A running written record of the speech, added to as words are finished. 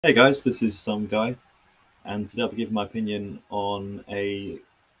Hey guys, this is some guy, and today I'll be giving my opinion on a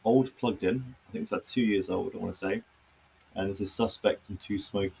old plugged-in. I think it's about 2 years old, I want to say, and it's a Suspect and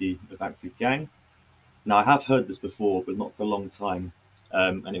 2Smokeyy of Active Gang. Now I have heard this before, but not for a long time,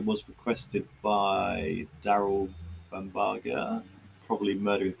 and it was requested by Daryl Bambaga, probably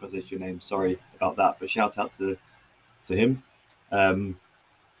murdering the pronunciation name. Sorry about that, but shout out to him. So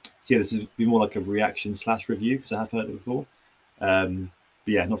yeah, this has been more like a reaction / review because I have heard it before.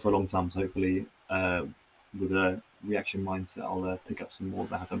 But yeah, not for a long time, so hopefully with a reaction mindset I'll pick up some more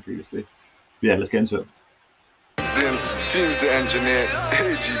that I have done previously. But yeah, let's get into it. Then Fiends the Engineer,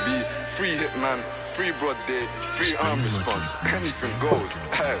 AGB, Free Hitman, Free Broad Day, Free Arm Response, anything goes,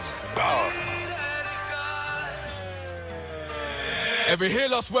 Ever hear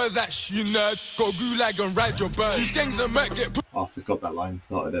lost words that you nerd? Go gulag and ride your bird. These gangs and Merc get put. Oh, I forgot that line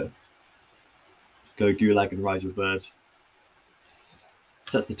started it. Go gulag and ride your bird.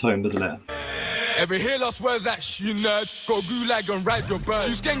 Sets the tone, doesn't it? Ever hear lost words that you nerd? Go gulag and ride your bird.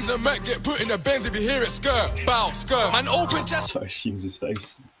 These gangs and Merc get put in the bends if you hear it skirt, bow, skirt. Man, open chest. Sorry, Sheems' his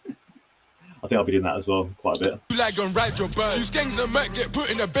face. I think I'll be doing that as well, quite a bit. Gulag and ride your bird. These gangs and Merc get put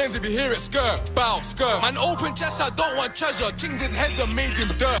in the bends if you hear it skirt, bow, skirt. Man, open chest. I don't want treasure. Chinged his head and made him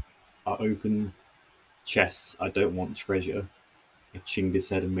dirt. I open chests. I don't want treasure. I chinged his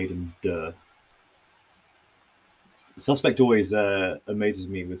head and made him dirt. Suspect always amazes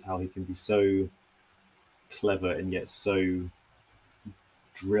me with how he can be so clever and yet so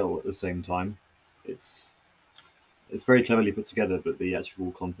drill at the same time. It's very cleverly put together, but the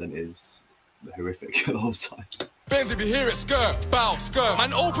actual content is horrific a lot of the time. Benz if you hear it skirt, bow, skirt.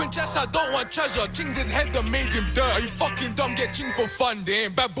 Man, open chest, I don't want treasure. Chinged his head and made him dirt. Are you fucking dumb? Get chinged for fun. They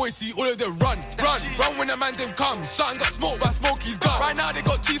ain't bad boys, see all of them run when the man them come. Something got smoked by Smokey's gun. Right now they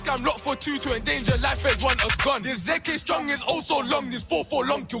got T-Scam locked for 2 to endanger life as one us gone. This ZK strong is also long. This 4-4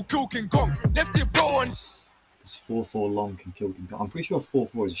 long kill King Kong. Left it bro and this 4-4 long can kill King Kong. I'm pretty sure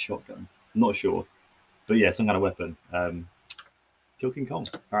 4-4 is a shotgun. I'm not sure, but yeah, some kind of weapon. Kill King Kong.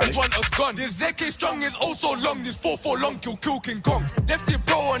 All right. one us gone. This ZK strong is also long. This 4-4 long kill King Kong. Left it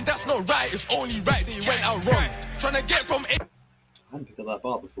bro and that's not right. It's only right that he went out wrong. Trying to get from I hadn't picked up that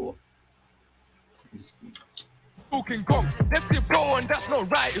bar before. King Kong. Left it bro and that's not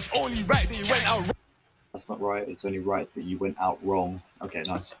right. It's only right that he went out wrong. That's not right. It's only right that you went out wrong. Okay,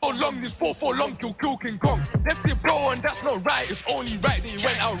 nice. So long, this 4-4 long kill King Kong. Left it bro and that's not right. It's only right that he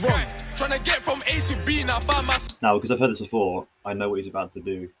went out wrong. Trying to get from A to B, now find my... Now, because I've heard this before, I know what he's about to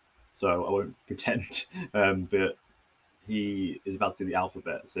do, so I won't pretend. But he is about to do the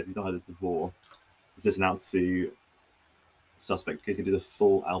alphabet. So if you've not heard this before, listen out to Suspect, because he's going to do the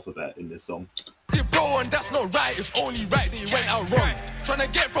full alphabet in this song. Bro, and that's not right. It's only right that he went out wrong. Trying to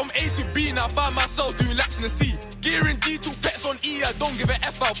get from A to B, now find myself doing laps in the C. Gearing D2 bets on E, I don't give a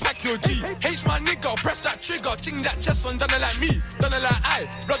F, I'll pack your G. H my nigga, press that trigger, ching that chest on, done it like me, done it like I.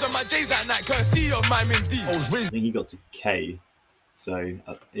 Blood on my J's that night, courtesy of my Min D. I think he got to K, so and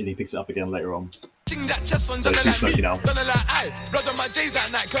he picks it up again later on. Ching that chest on, done it like me, done it like I. Blood on my J's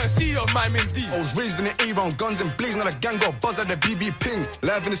that night, courtesy of my Min D. I was raised in the A round, guns and blazing, not a gang got buzz at the BB ping.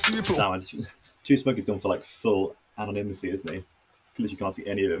 Live in the super. Now, 2Smokey's gone for like full anonymity, isn't he? Literally can't see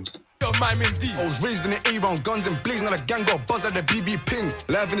any of him. I was raised in the A round, guns and blazing, not a gang got buzz at the BB ping.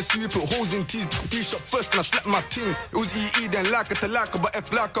 Live in the super, holes in T's, D-shot first and I slapped my ting. It was EE then like it to like it, but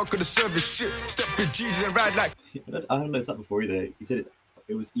F like I could have service shit. Step with G's and ride like. I haven't noticed that before either. He said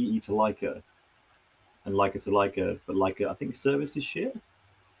it was EE to like her, and like it to like her, but like her, I think service is shit.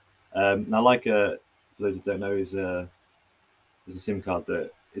 Now like her, for those who don't know, is a SIM card that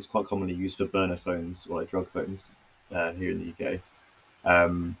is quite commonly used for burner phones or like drug phones here in the UK.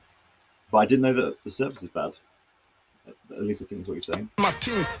 But I didn't know that the service is bad. At least I think that's what you're saying. My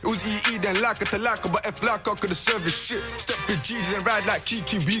team, it was EE then like it to like it, but F like I could have service shit. Step with G's and ride like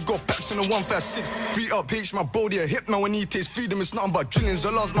Kiki. We got packs in the 156. Free up H my body, a hit man when he takes freedom. It's nothing but drillings.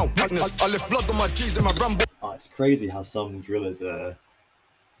 I lost my witness. I left blood on my G's and my Rambo. Oh, it's crazy how some drillers are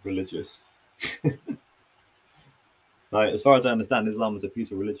religious. Like, as far as I understand, Islam is a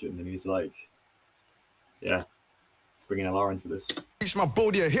peaceful religion, and he's like, yeah, bringing LR into this. Reach my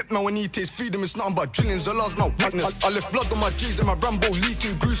body, a hit man when he takes freedom. It's nothing but drillings. I lost my witness. I left blood on my G's and my Rambo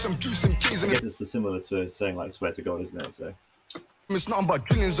leaking, gruesome, juicing keys. I guess it's similar to saying like swear to God, isn't it? So it's nothing but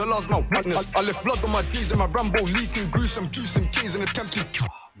drillings. I lost my witness. I left blood on my G's and my Rambo leaking, gruesome, juicing keys and attempted. Oh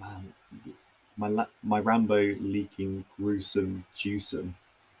man, my Rambo leaking, gruesome, juicing.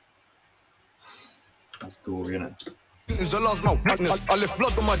 That's gory, isn't it? I lost my witness. I left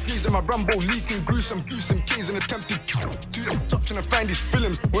blood on my G's and my Rambo leaking, gruesome, juicing keys and attempted to touch and find these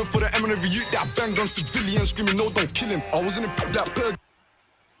films. Went for the eminent youth that banged on civilians, screaming no, don't kill him. I was in the that bird.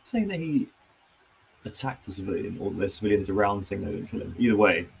 saying that he attacked a civilian, or the civilians around saying they didn't kill him. Either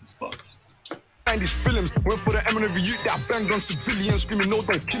way, it's fucked. These films went for the eminent youth that banged on civilians, screaming, no,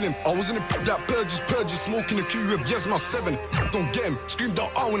 don't kill him. I was in the pit that purges, smoking the queue with yes, my 7. Don't get him. Screamed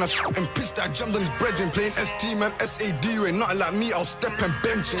out, oh, when I and pissed that jammed on his brethren, playing ST, man, SAD, you ain't nothing like me, I'll step and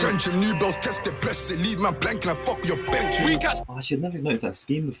bench him. Trench him, new bells, test it, press it, leave man blank, and I fuck with your bench. Actually, I've never noticed that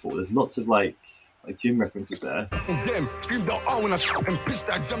scheme before. There's lots of like gym references there. Them screamed out, oh, when I and pissed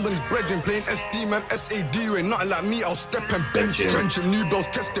that jammed on his brethren, playing ST, man, SAD, you ain't nothing like me, I'll step and bench him. Trench him, new bells,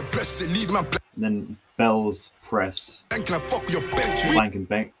 test it, press it, leave man blank. And then bells, press, blank, and I fuck with your bench. Blank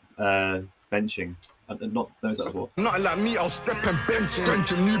and benching. Not those that before. Nothing like me, I'll step and bench him.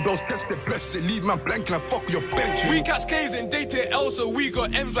 Trench him, new bells, test it, press it, leave man blank, and I fuck with your bench. We catch K's and data L, so we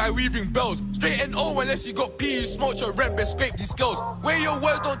got M's while we ring bells. Straight and O unless you got P, you smoked your red, but scrape these skills. Where your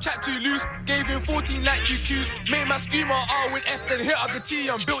words don't chat too loose, gave him 14 like 2 Qs. Made my screamer R with S, then hit up the T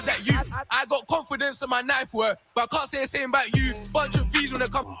and built that U. I got confidence in my knife work, but I can't say the same about you. Bunch of V's when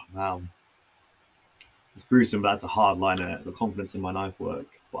it comes. Oh, man. It's gruesome, but that's a hard line in it. The confidence in my knife work,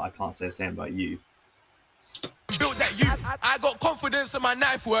 but I can't say the same about you. Built that you. I got confidence in my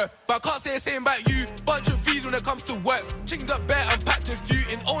knife work, but I can't say the same about you. Bunch of V's when it comes to works. Chinged up bear and packed a few.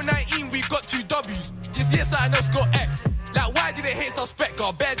 In 019 we got 2 W's. This year something else got X. Like why did they hate suspect?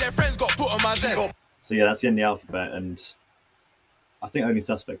 Got bear their friends got put on my Z. So yeah, that's the end of the alphabet, and I think only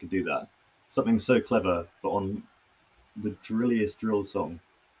Suspect could do that. Something so clever, but on the drilliest drill song.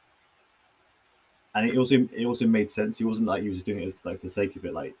 And it also made sense. He wasn't like he was doing it as like for the sake of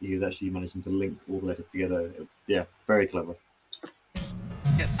it. Like he was actually managing to link all the letters together. Yeah, very clever.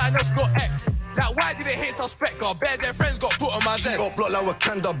 Yes, I know got X. Like why did they hate suspect? Got bear their friends got put on my Z. Got block like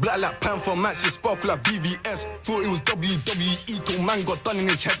Wakanda, black like Panther, Maxi sparkle like BVS. Thought it was WWE till man got done in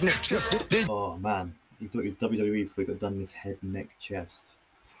his head, neck, chest. Oh man, he thought it was WWE before he got done in his head, neck, chest.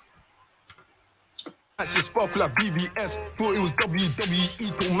 Maxi sparkle like BVS. Thought it was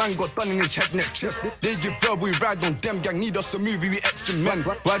WWE till man got done in his head, neck, chest. They give verb, we ride on them, gang need us a movie, we X and men.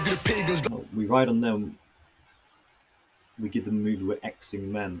 Why do the pagans? We ride on them. We give them a movie with Xing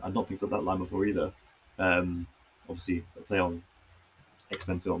men. I've not picked up that line before either. Obviously, a play on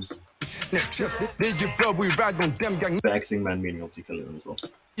X-Men films. They give verb, we ride on them, gang. But Xing men meaning obviously killing them as well.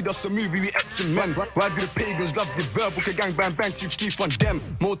 Need us a movie, we X and men. Why do the pagans love the verb? Okay, gang, bang, bang, chief keep on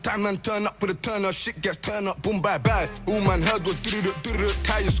them. More time man turn up for the turner, shit gets turned up, boom, bye, bye. All man heard was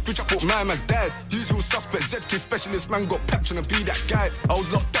tires, screech up what my man died. Usual suspect, ZK specialist, man got patch and be that guy. I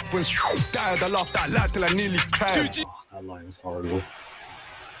was locked up when died, I laughed out loud till I nearly cried. That line was horrible.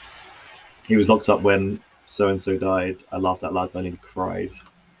 He was locked up when so-and-so died. I laughed out loud till I nearly cried.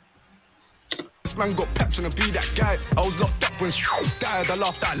 This man got patch and be that guy. I was locked up when died. I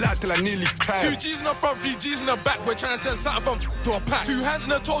laughed out loud till I nearly cried. 2 G's in the front, 3 G's in the back. We're trying to turn something from to a pack. 2 hands in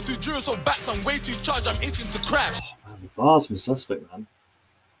the toe, 2 drills on backs. I'm way too charged, I'm itching to crash. Oh, man, the bars from Suspect, man.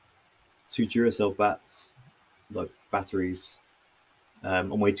 2 Duracell bats, like batteries. I'm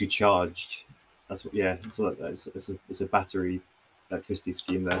way too charged. That's what, yeah, it's like that. It's a battery electricity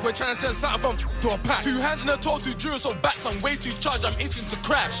scheme there. We're trying to turn something from to a pack. 2 hands in the toe, 2 drills on backs. I'm way too charged, I'm itching to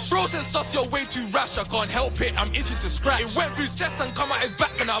crash. Bro says sus, you're way too rash. I can't help it, I'm itching to scratch. It went through his chest and come out his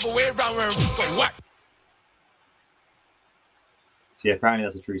back, and the other way around where it got whacked. So yeah, apparently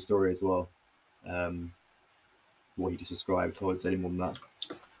that's a true story as well. What he just described. I won't say any more than that.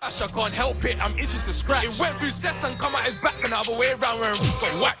 I can't help it, I'm itching to scratch. It went through his chest and come out his back, and the other way around where it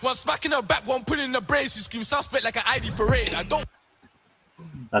got whacked. One smacking her back, one pulling the brace. You scream suspect like an ID parade. I don't.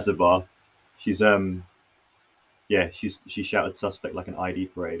 That's a bar. She's yeah, she shouted suspect like an ID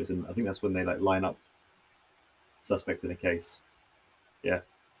parade. As in, I think that's when they like line up suspect in a case. Yeah.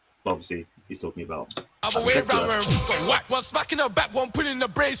 Obviously, he's talking about. Other way around where it got whacked. One smacking her back, one pulling the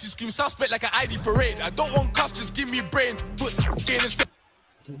brace. You scream suspect like an ID parade. I don't want cuss, just give me brain. Put in his. I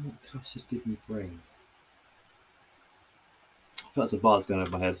don't want cuss, just give me brain. I feel that's a bar that's going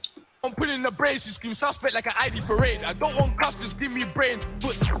over my head. I'm pulling the brace, you scream suspect like an ID parade. I don't want cuss, just give me brain.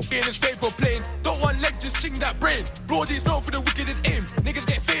 Put in his paper plane. Don't want legs, just ching that brain. Brody's known for the wickedest aim. Niggas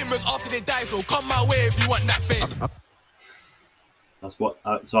get famous after they die, so come my way if you want that fame. That's what.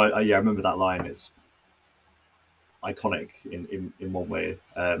 Yeah, I remember that line. It's iconic in one way.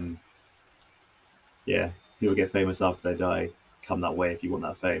 Yeah, people get famous after they die. Come that way if you want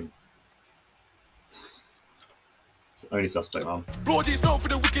that fame. It's only suspect, man. Brody's known for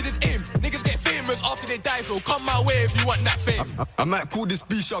the wickedest aim. Niggas get famous after they die, so come my way if you want that fame. I might call this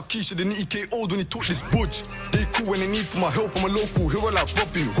bitch Keisha, then EK old when he took this budge. They cool when they need for my help. I'm a local hero like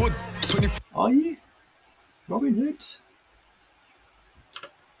Robin Hood. Are you? Robin Hood?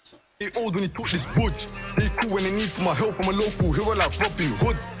 They old when he took this budge. They cool when they need for my help. I'm a local hero like Robin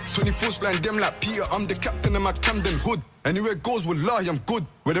Hood. 24's flying them like Peter, I'm the captain of my Camden hood. Anywhere goes with lie, I'm good.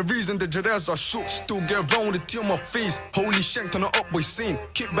 Where the reason the Jedi's are shook, still get around with the tea on my face. Holy shank on the upway scene.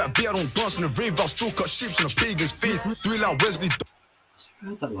 Kick back beer, I don't dance in the rave, I'll still cut shapes on a pagan's face. Do it like Wesley. I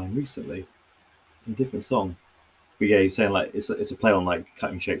heard that line recently in a different song. But yeah, he's saying like it's a play on like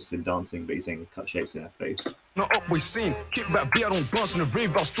cutting shapes in dancing, but he's saying cut shapes in her face. No upway scene. Kick back beer, I don't dance in the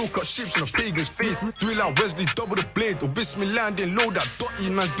rave, I'll still cut shapes on a pagan's face. Do it like Wesley, double the blade. Or Bismillah landing low, that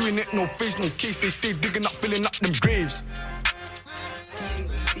dotty man doing it, no face, no case. They stay digging up, filling up them graves.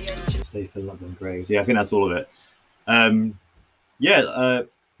 Stay filling up them graves. Yeah, I think that's all of it.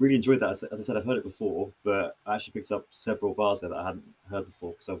 Really enjoyed that. As I said, I've heard it before, but I actually picked up several bars there that I hadn't heard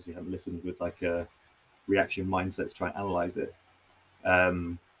before because obviously I haven't listened with like a reaction mindset to try and analyze it.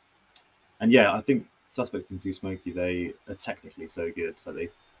 And yeah, I think Suspect and 2Smokeyy, they are technically so good. So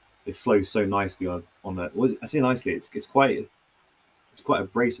they flow so nicely on it. Well, I say nicely, it's quite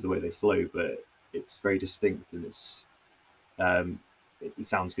abrasive the way they flow, but it's very distinct and it's it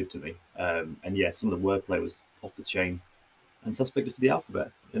sounds good to me. And yeah, some of the wordplay was off the chain. And Suspect just did the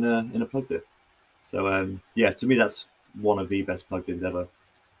alphabet in a plugged in. So yeah, to me that's one of the best plugged ins ever.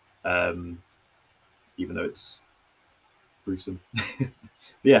 Even though it's gruesome. But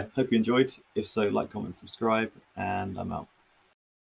yeah, hope you enjoyed. If so, like, comment, subscribe, and I'm out.